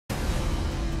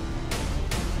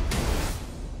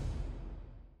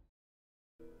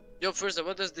Yo, first,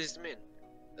 what does this mean?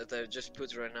 That I just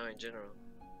put right now in general.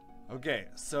 Okay,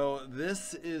 so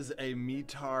this is a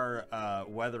METAR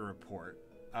weather report.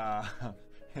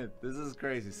 This is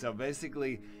crazy. So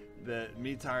basically, the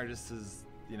METAR just is,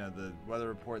 the weather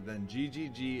report. Then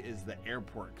GGG is the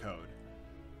airport code.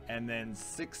 And then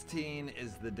 16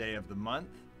 is the day of the month.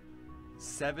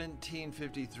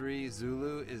 1753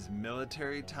 Zulu is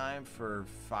military time for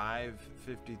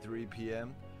 5:53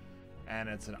 p.m. And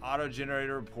it's an auto-generated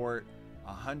report.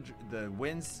 The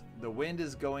wind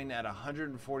is going at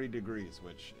 140 degrees,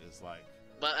 which is like.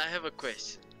 But I have a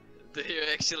question. Do you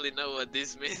actually know what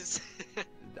this means?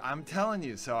 I'm telling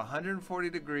you. So 140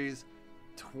 degrees.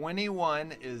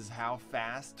 21 is how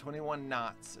fast. 21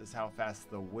 knots is how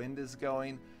fast the wind is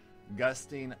going,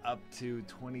 gusting up to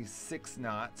 26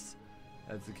 knots.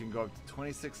 As it can go up to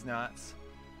 26 knots.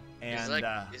 And it's like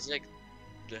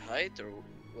the height, or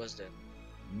what's that?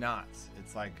 Knots.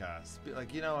 It's like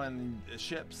like in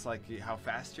ships, like how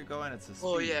fast you're going. It's a speed.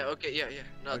 Oh yeah. Okay. Yeah. Yeah.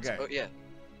 Knots. Okay. Oh yeah.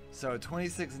 So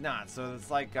 26 knots. So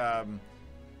it's like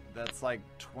that's like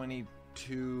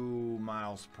 22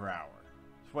 miles per hour.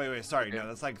 Wait. Sorry. Okay. No,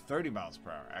 that's like 30 miles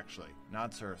per hour. Actually,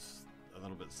 knots are a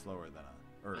little bit slower than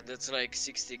And that's like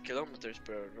 60 kilometers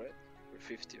per hour, right? Or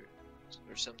 50,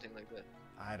 or something like that.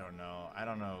 I don't know. I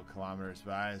don't know kilometers,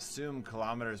 but I assume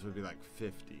kilometers would be like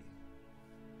 50.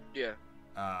 Yeah.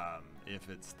 If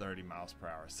it's 30 miles per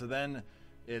hour. So then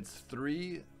it's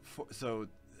so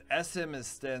SM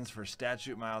stands for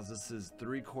statute miles. This is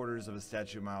 3/4 of a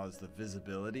statute mile is the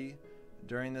visibility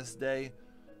during this day.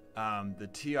 The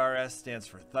TRS stands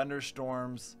for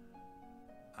thunderstorms.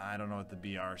 I don't know what the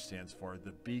BR stands for.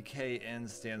 The BKN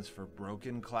stands for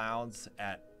broken clouds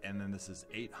and then this is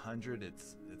 800.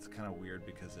 It's kind of weird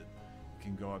because it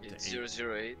can go up to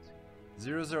 008.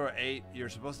 008, you're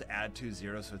supposed to add 2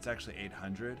 zeros, so it's actually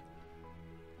 800.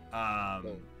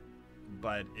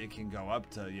 But it can go up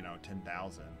to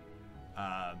 10,000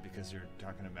 because you're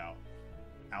talking about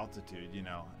altitude,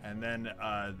 And then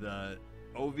the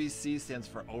OVC stands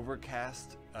for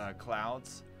overcast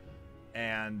clouds,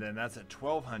 and then that's at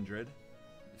 1,200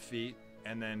 feet.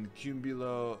 And then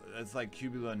it's like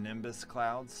cumulonimbus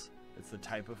clouds. It's the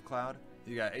type of cloud.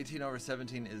 You got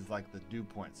 18/17 is like the dew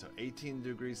point. So 18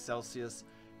 degrees Celsius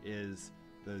is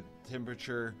the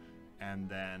temperature, and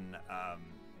then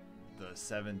the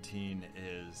 17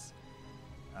 is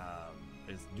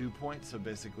dew point. So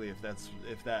basically, if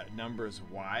that number is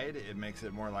wide, it makes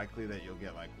it more likely that you'll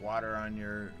get like water on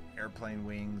your airplane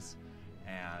wings,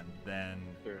 and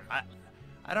then Sure.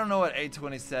 I don't know what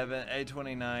A27,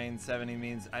 A29, 70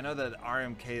 means. I know that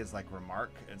RMK is like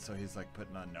remark, and so he's like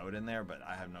putting a note in there, but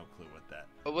I have no clue what that.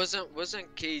 But wasn't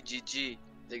KGG,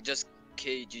 like just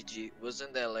KGG,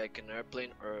 wasn't that like an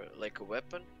airplane or like a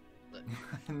weapon? Like,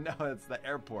 No, it's the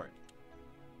airport.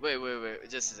 wait,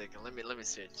 just a second. Let me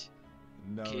search.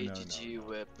 No, KGG no.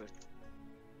 weapon.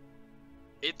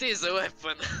 It is a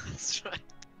weapon. That's right.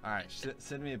 All right,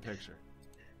 send me a picture.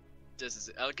 Just a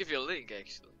sec. I'll give you a link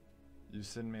actually. You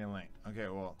send me a link. Okay,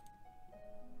 well.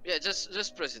 Yeah,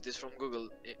 just press it. It's from Google.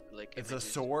 Like It's images.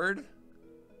 a sword?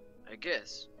 I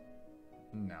guess.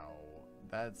 No,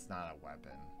 that's not a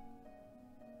weapon.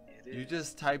 It You is.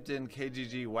 just typed in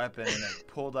KGG weapon and it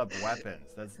pulled up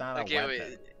weapons. That's not a Okay,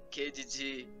 weapon. wait.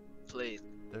 KGG plate.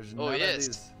 There's Oh none yes,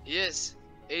 of these. yes.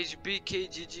 HB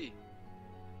KGG.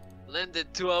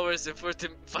 Landed 2 hours and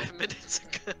 45 minutes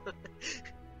ago.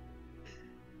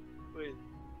 Wait,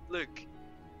 look.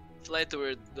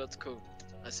 Flightaware.com.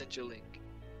 I sent you a link.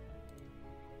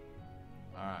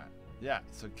 All right. Yeah.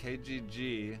 So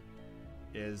KGG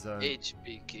is a.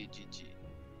 HB KGG.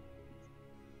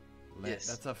 Yes.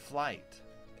 That's a flight.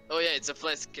 Oh yeah, it's a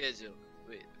flight schedule.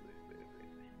 Wait.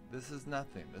 This is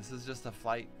nothing. This is just a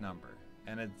flight number,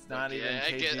 and it's not Okay,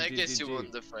 even KGGG. I guess you won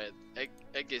the fight.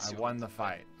 I guess I you won the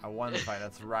fight. I won the fight.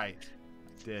 That's right.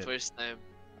 I did. First time.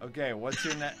 Okay. What's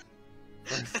your net?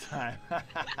 First time.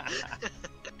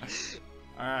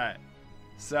 All right.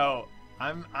 So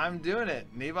I'm doing it.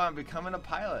 Nevo, I'm becoming a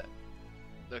pilot.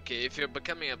 Okay, if you're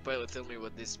becoming a pilot, tell me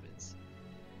what this means.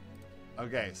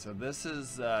 Okay, so this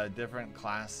is a different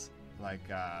class, like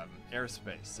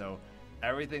airspace. So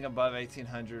everything above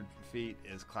 1,800 feet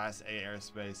is Class A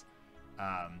airspace,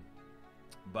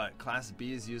 but Class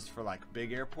B is used for like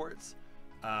big airports,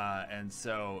 and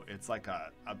so it's like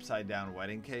a upside down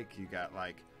wedding cake. You got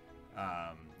like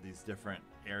these different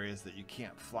areas that you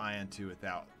can't fly into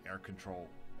without air control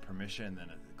permission. And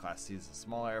then Class C is a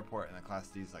small airport, and then Class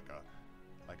D is like a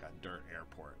dirt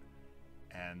airport.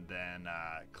 And then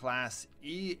Class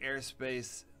E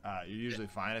airspace, you're usually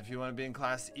fine if you want to be in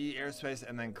Class E airspace.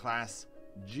 And then Class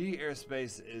G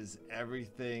airspace is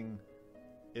everything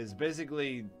is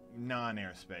basically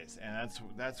non-airspace, and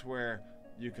that's where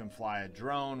you can fly a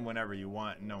drone whenever you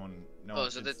want. No one. Oh,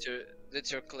 so that's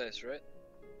your class, right?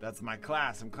 That's my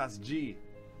class. I'm class G.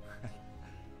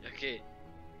 Okay.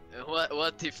 And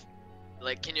what if,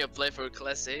 like, can you apply for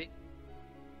class A?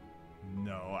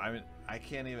 No, I mean I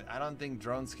can't even. I don't think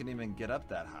drones can even get up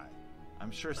that high.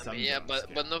 I'm sure some. Yeah, drones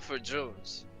but can. not for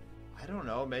drones. I don't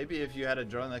know. Maybe if you had a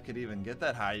drone that could even get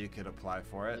that high, you could apply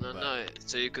for it. No, but no.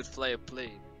 So you could fly a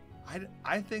plane.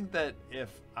 I think that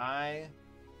if I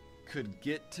could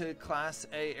get to Class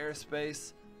A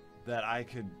airspace, that I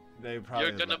could. They probably.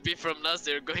 You're gonna be from NASA.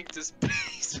 You're going to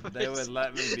space. They would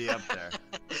let me be up there.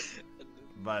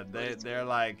 But they're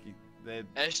like they.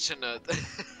 Astronaut.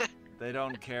 They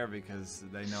don't care because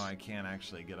they know I can't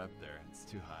actually get up there. It's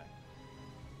too high.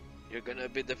 You're gonna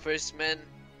be the first man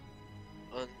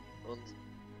on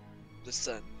the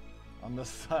sun. On the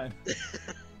sun.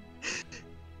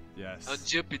 Yes. On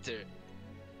Jupiter.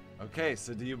 Okay,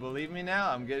 so do you believe me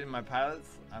now? I'm getting my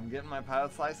pilot's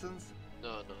license?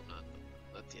 No,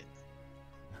 not yet.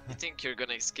 You think you're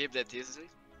gonna escape that easily?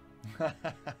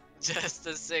 Just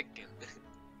a second.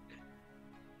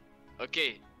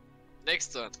 Okay,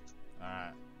 next one.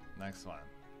 Alright, next one.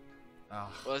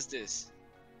 Oh. What's this?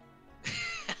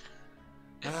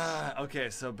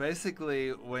 Okay, so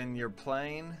basically when your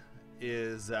plane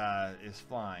is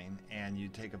flying and you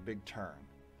take a big turn,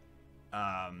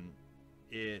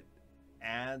 it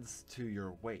adds to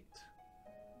your weight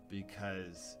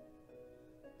because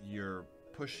you're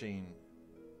pushing,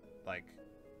 like,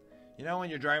 you know when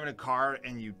you're driving a car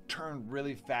and you turn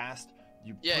really fast,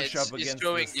 you push up against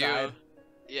the side.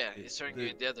 Yeah, it's throwing you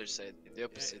in the other side, in the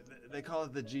opposite. They call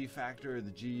it the G factor or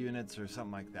the G units or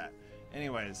something like that.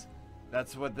 Anyways,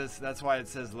 that's why it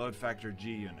says load factor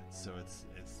G units. So it's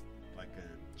like a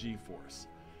G force.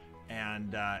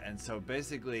 And so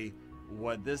basically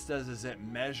what this does is it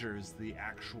measures the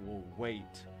actual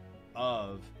weight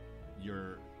of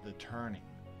the turning.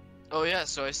 Oh yeah,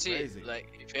 so I see. Crazy.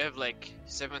 Like if you have like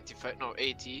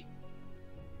 80,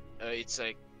 it's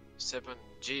like 7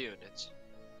 G units.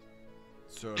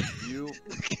 So if you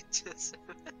Look at Joseph.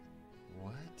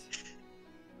 what?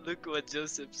 Look what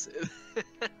Joseph said.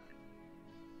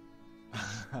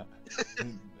 I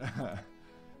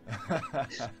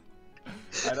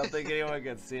don't think anyone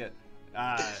can see it.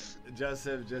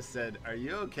 Joseph just said, "Are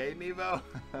you okay, Nevo?"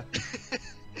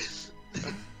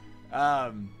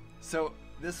 So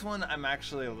this one I'm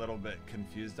actually a little bit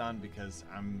confused on because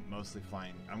I'm mostly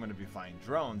flying. I'm going to be flying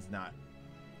drones, not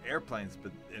airplanes,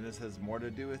 and this has more to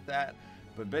do with that.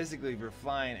 But basically, if you're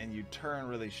flying and you turn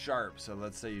really sharp, so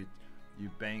let's say you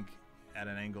bank at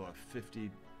an angle of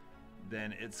 50,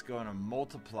 then it's going to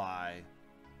multiply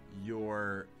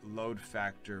your load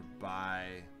factor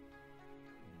by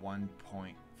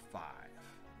 1.5.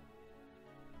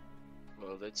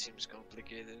 Well, that seems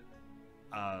complicated.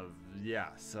 Yeah,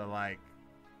 so like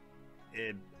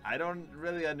I don't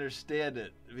really understand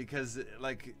it because,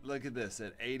 like, look at this,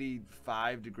 at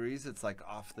 85 degrees it's like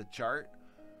off the chart.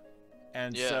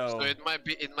 And yeah, so it might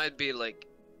be like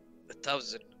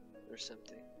 1,000 or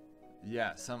something.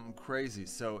 Yeah, something crazy.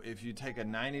 So if you take a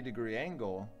 90-degree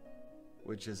angle,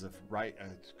 which is a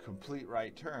complete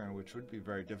right turn, which would be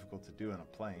very difficult to do in a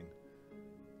plane,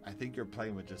 I think your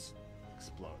plane would just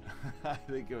explode. I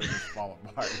think it would just fall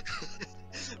apart.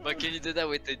 But can you do that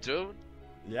with the drone?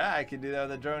 Yeah, I can do that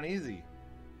with a drone easy.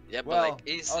 Yeah, but Well, like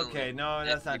instantly. okay, no,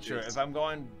 that's not true. degrees. If I'm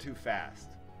going too fast,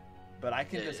 but I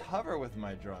can Yeah, just yeah. hover with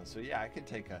my drone. So yeah, I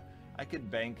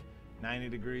could bank 90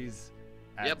 degrees.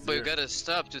 At Yeah, but you 0. gotta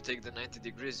stop to take the 90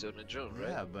 degrees on a drone, right?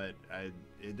 Yeah, but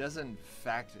it doesn't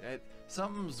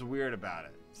something's weird about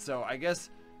it. So I guess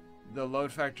the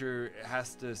load factor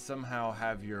has to somehow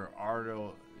have your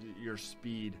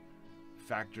speed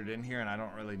factored in here, and I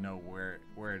don't really know where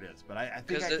it is. But I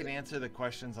think I can answer the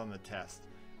questions on the test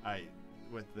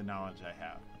with the knowledge I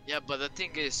have. Yeah, but the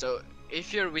thing is, so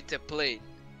if you're with a plane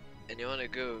and you wanna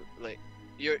go, like,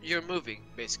 you're moving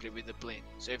basically with the plane.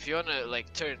 So if you wanna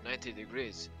like turn 90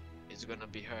 degrees, it's gonna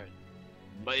be hard.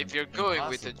 But if you're going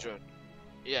with a drone,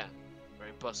 yeah, or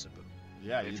impossible.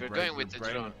 Yeah, if you're going with the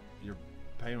drone, your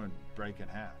plane would break in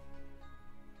half.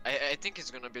 I think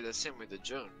it's gonna be the same with the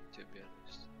drone, to be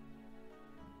honest.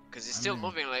 Cause it's still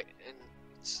moving, like, and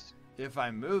it's. If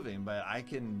I'm moving, but I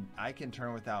can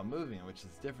turn without moving, which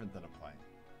is different than a plane.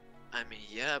 I mean,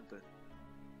 yeah, but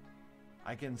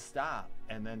I can stop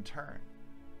and then turn.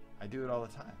 I do it all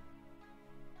the time.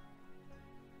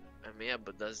 I mean, yeah,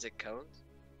 but does it count?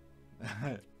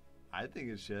 I think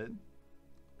it should.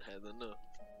 I don't know.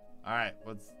 All right,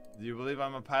 do you believe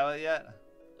I'm a pilot yet?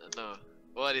 No.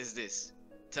 What is this?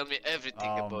 Tell me everything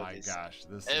Oh about my this. gosh,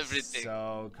 this Everything. is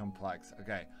so complex.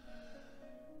 Okay.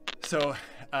 So,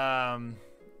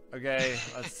 okay,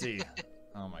 let's see.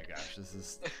 Oh my gosh,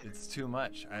 it's too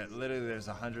much. Literally, there's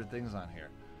 100 things on here.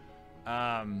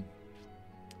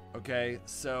 Okay,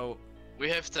 so. We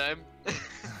have time.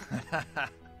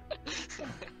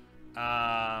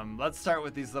 Let's start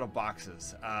with these little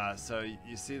boxes. So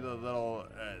you see the little,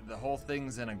 the whole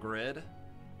thing's in a grid.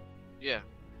 Yeah.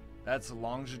 That's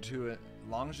longitude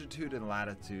and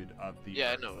latitude of the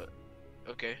Yeah, Earth. I know it.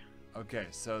 Okay. Okay,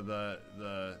 so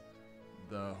the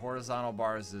horizontal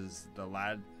bars is the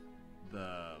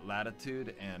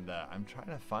latitude, and I'm trying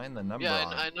to find the number. Yeah,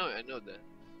 on. I know that.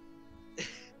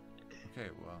 Okay,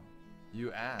 well,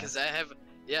 you asked. Because I have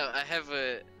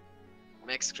a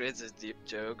max credits in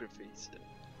geography, so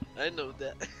I know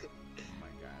that. Oh my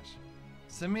gosh.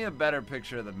 Send me a better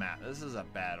picture of the map. This is a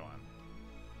bad one.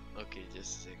 Okay,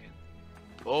 just a second.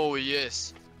 Oh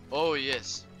yes. Oh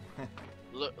yes.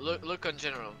 look on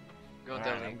general. Go on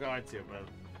Alright, that I'm link. going to, but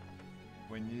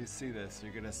when you see this,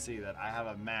 you're gonna see that I have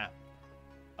a map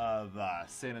of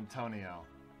San Antonio,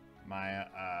 my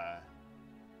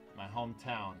my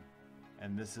hometown,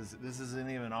 and this isn't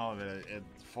even all of it. It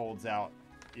folds out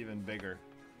even bigger.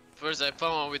 First, I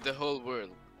found one with the whole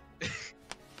world.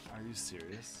 Are you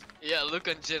serious? Yeah, look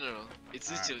on general.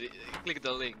 It's Alright. literally click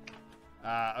the link.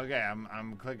 Okay,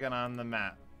 I'm clicking on the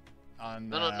map. On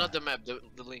No, not the map. The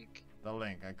link. the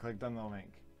link. I clicked on the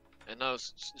link. And now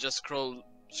just scroll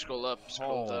up,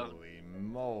 scroll down. Holy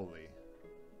moly!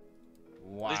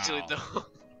 Wow. Literally the whole.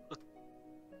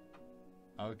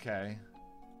 Okay.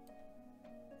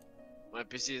 My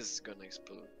PC is gonna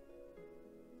explode.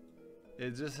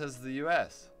 It just says the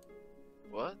U.S.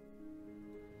 What?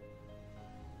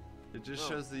 It just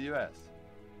No. shows the U.S.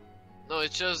 No,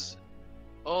 it shows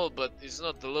all, but it's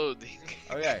not the loading.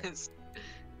 Okay.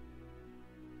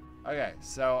 Okay,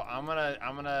 so I'm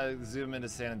gonna zoom into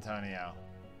San Antonio,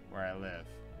 where I live.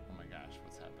 Oh my gosh,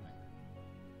 what's happening?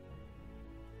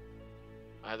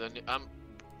 I don't. I'm.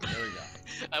 There we go.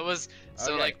 I was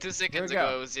so Okay, like 2 seconds here we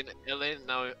ago. go. I was in LA.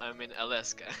 Now I'm in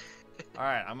Alaska. All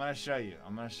right, I'm gonna show you.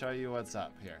 I'm gonna show you what's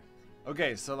up here.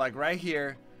 Okay, so like right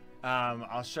here,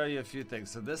 I'll show you a few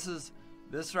things. So this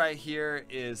right here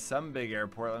is some big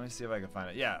airport. Let me see if I can find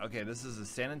it. Yeah, okay, this is the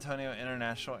San Antonio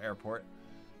International Airport.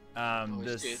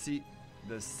 The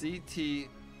CT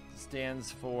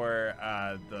stands for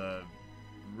the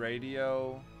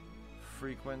radio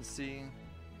frequency,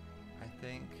 I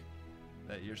think,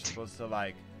 that you're supposed to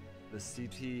like. The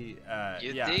CT,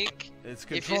 You yeah, think? it's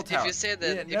control If tower. you say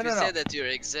that, Yeah, no. say that you're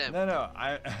exempt. No,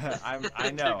 I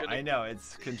know,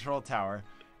 it's control tower,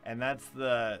 and that's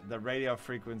the radio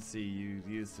frequency you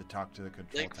use to talk to the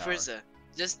control Like tower. Frieza,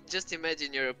 just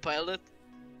imagine you're a pilot,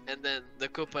 and then the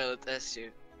co-pilot asks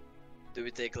you, "Do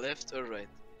we take left or right?"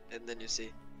 And then you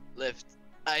say, "Left."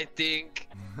 I think.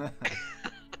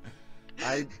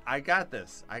 I got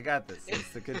this. It's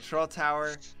the control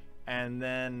tower, and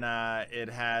then it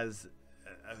has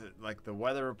like the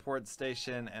weather report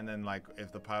station, and then like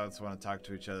if the pilots want to talk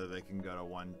to each other, they can go to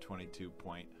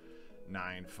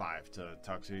 122.95 to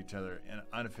talk to each other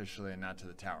unofficially and not to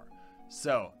the tower.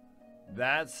 So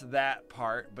that's that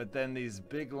part. But then these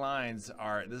big lines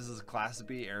are, this is Class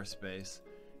B airspace,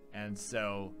 and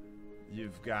so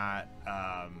you've got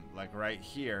like right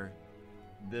here,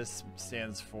 this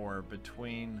stands for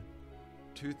between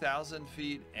 2,000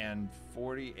 feet and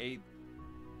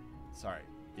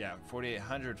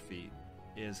 4,800 feet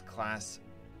is Class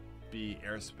B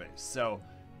airspace. So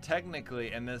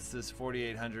technically, and this is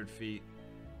 4,800 feet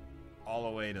all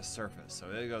the way to surface. So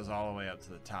it goes all the way up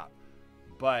to the top.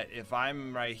 But if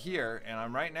I'm right here, and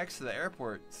I'm right next to the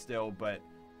airport still, but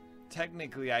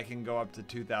technically I can go up to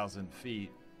 2,000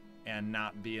 feet and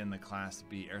not be in the Class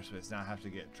B airspace. Now I have to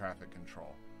get traffic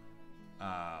control.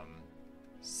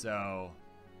 So,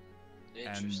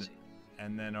 Interesting.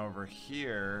 and then over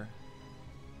here,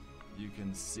 you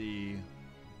can see.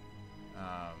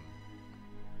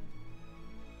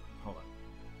 Hold on.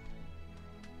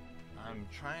 I'm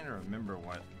trying to remember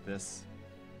what this.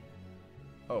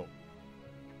 Oh,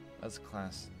 that's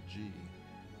Class G.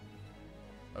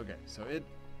 Okay, so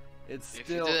it's If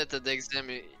still. you do that at the exam,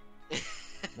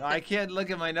 No, I can't look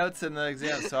at my notes in the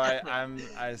exam, so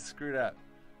I screwed up.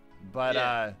 But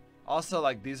Yeah. also,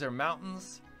 like, these are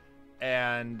mountains,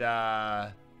 and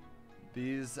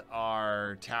these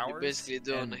are towers. you basically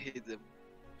don't and, hit them.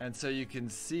 and so you can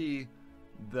see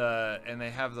and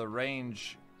they have the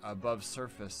range above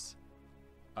surface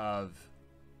of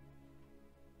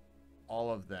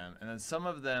all of them. And then some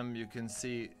of them you can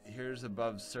see, here's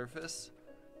above surface,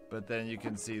 but then you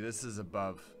can see this is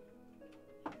above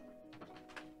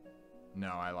No,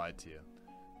 I lied to you.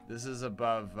 This is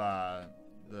above the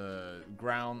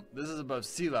ground. This is above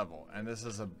sea level, and this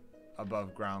is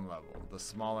above ground level. The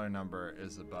smaller number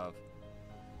is above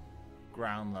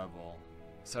ground level.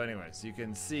 So anyways, you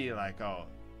can see like, oh,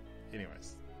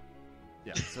 anyways.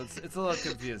 Yeah, so it's a little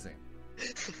confusing.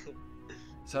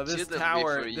 So this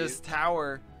tower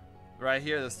right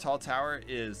here, this tall tower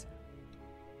is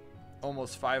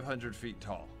almost 500 feet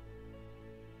tall.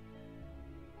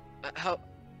 How?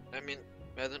 I mean,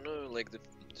 I don't know, like the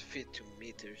feet to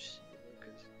meters.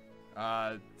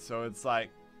 So it's like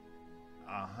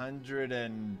 100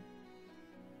 and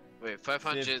wait,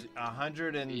 500.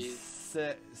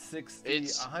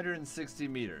 160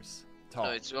 meters tall.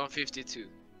 No, it's 152.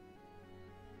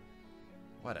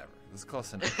 Whatever, it's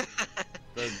close enough.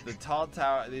 the tall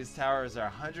tower, these towers are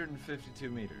 152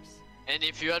 meters. And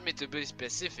if you want me to be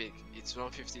specific, it's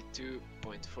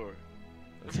 152.4.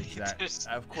 That's exact.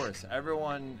 Of course,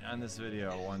 everyone on this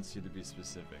video wants you to be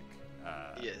specific.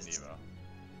 Yes. Nevo.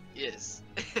 Yes.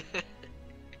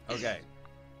 Okay.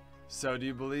 So, do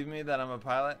you believe me that I'm a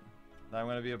pilot? That I'm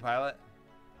going to be a pilot?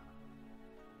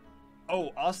 Oh,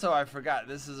 also, I forgot.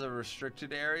 This is a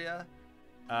restricted area.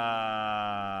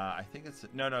 I think it's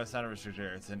no, it's not a restricted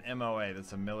area. It's an MOA.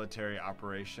 That's a military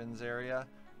operations area,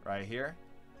 right here.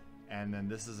 And then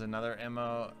this is another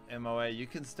MOA. You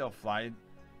can still fly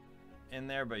in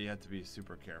there, but you have to be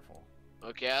super careful.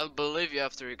 Okay, I'll believe you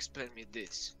after you explain me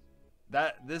this.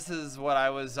 This is what I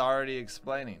was already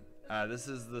explaining. This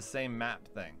is the same map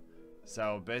thing.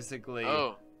 So basically,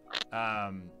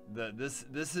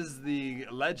 this is the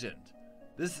legend.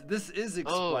 This is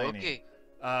explaining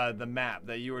the map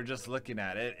that you were just looking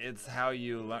at. It's how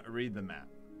you read the map.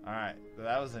 All right, so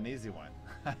that was an easy one.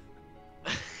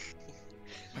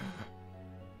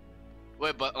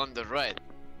 Wait, but on the right,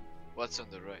 what's on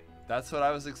the right? That's what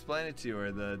I was explaining to you,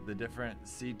 where the different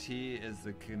CT is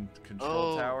the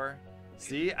control tower.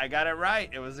 See, I got it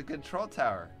right. It was a control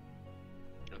tower.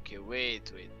 Okay,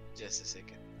 wait, just a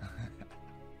second.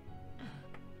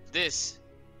 This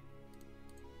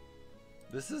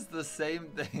is the same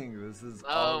thing. This is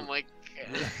my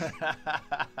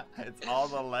god. It's all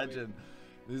the legend.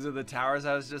 These are the towers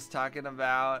I was just talking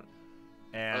about.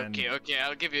 And okay,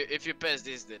 I'll give you, if you pass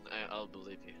this, then I'll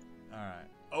believe you. All right.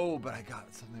 Oh, but I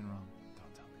got something wrong.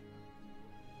 Don't tell me.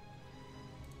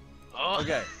 Oh.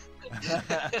 Okay.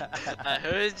 I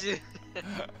heard you.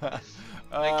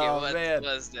 Oh, what man.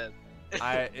 was that?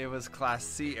 It was Class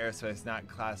C airspace, not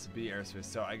Class B airspace.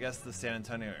 So I guess the San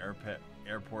Antonio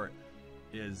airport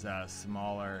is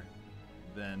smaller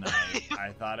than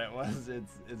I thought it was.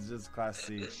 It's just Class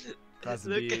C. Class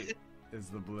B is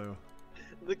the blue.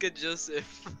 Look at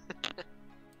Joseph.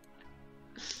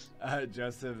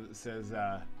 Joseph says,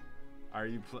 Nevo, are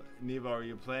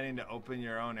you planning to open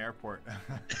your own airport?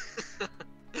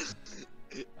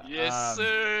 Yes,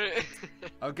 sir.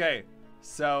 Okay,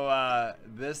 so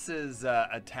this is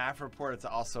a TAF report. It's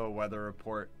also a weather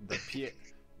report. The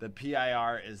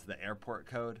PIR is the airport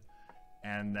code,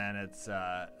 and then it's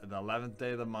the 11th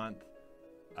day of the month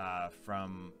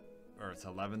it's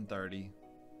 11:30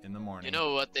 in the morning. You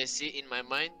know what they see in my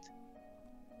mind?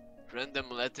 Random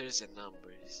letters and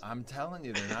numbers. I'm telling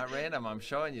you, they're not random. I'm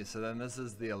showing you. So then this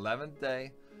is the 11th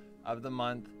day of the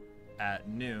month at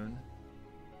noon.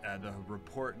 The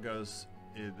report goes.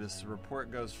 This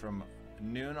report goes from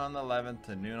noon on the 11th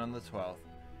to noon on the 12th,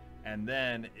 and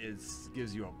then it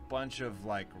gives you a bunch of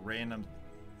like random.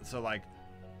 So like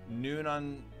noon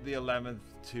on the 11th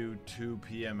to 2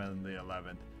 p.m. on the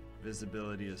 11th.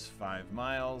 Visibility is 5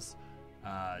 miles.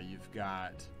 You've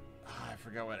got. I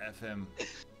forgot what FM.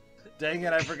 Dang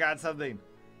it! I forgot something.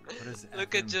 What is Look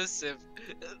FM? at Joseph.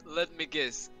 Let me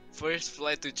guess. First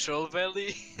flight to Troll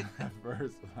Valley.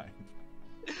 First flight.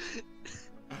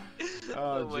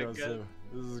 Oh, my Joseph, God.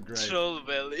 this is great. Troll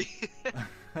Valley.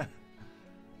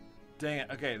 Dang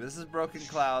it. Okay, this is Broken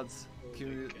Clouds. Oh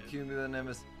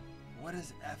Cumulonimbus. What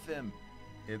is FM?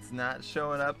 It's not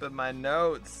showing up in my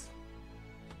notes.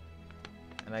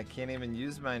 And I can't even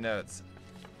use my notes.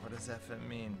 What does FM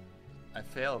mean? I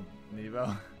failed,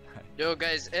 Nevo. Yo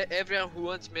guys, everyone who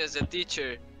wants me as a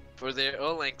teacher for their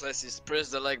online classes, press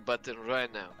the like button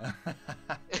right now.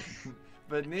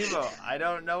 But Nevo, I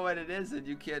don't know what it is and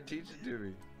you can't teach it to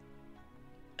me.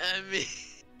 I mean...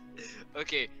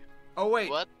 Okay. Oh wait.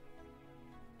 What?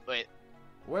 Wait.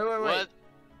 Wait. What?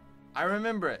 I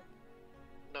remember it.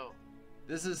 No.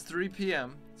 This is 3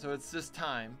 p.m. so it's just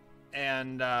time,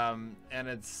 and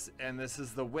this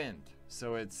is the wind.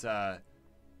 So it's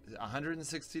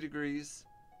 160 degrees,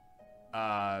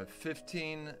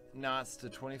 15 knots to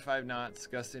 25 knots,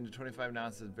 gusting to 25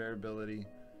 knots of variability.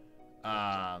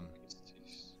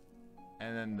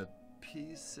 And then the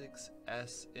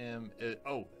P6SM.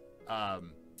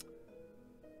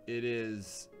 It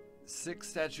is 6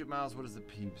 statute miles. What does the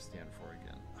P stand for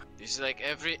again? This is like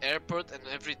every airport and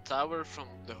every tower from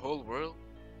the whole world.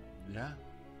 Yeah.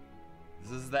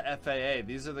 This is the FAA.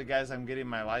 These are the guys I'm getting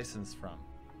my license from.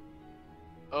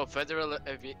 Oh, Federal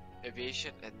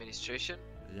Aviation Administration.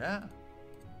 Yeah.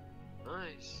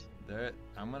 Nice.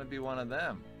 I'm gonna be one of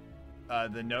them.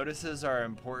 The notices are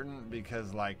important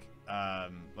because, like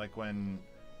when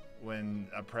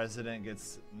a president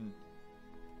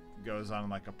goes on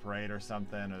like a parade or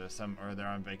something, or they're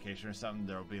on vacation or something,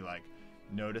 there'll be like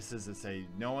notices that say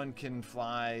no one can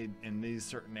fly in these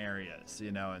certain areas,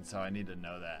 you know, and so I need to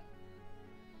know that.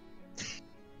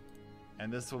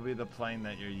 And this will be the plane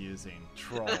that you're using,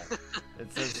 Troll.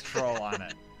 It says Troll on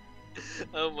it.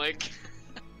 Oh my god.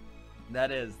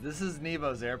 This is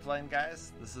Nevo's airplane,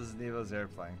 guys. This is Nevo's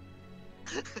airplane.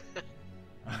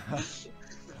 This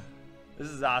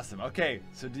is awesome. Okay,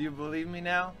 so do you believe me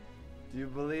now? Do you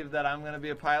believe that I'm gonna be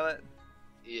a pilot?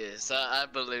 Yes, I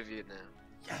believe you now.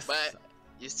 Yes. But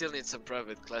you still need some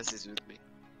private classes with me.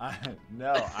 I'm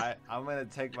gonna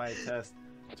take my test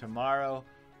tomorrow,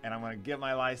 and I'm gonna get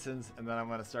my license, and then I'm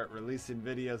gonna start releasing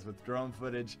videos with drone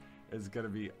footage. It's gonna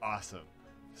be awesome.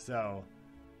 So,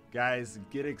 guys,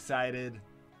 get excited.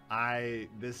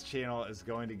 This channel is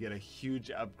going to get a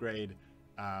huge upgrade.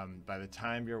 By the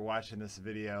time you're watching this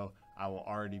video, I will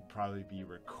already probably be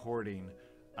recording.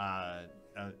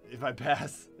 If I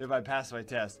pass my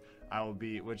test, I will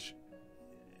be, which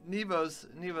Nevo's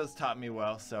taught me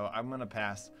well, so I'm gonna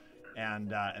pass, and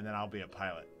then I'll be a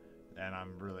pilot, and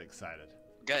I'm really excited.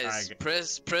 Guys,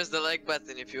 press the like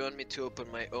button if you want me to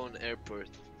open my own airport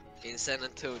in San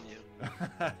Antonio.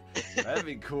 That'd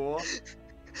be cool.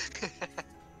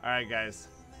 All right, guys.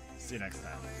 See you next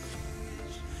time.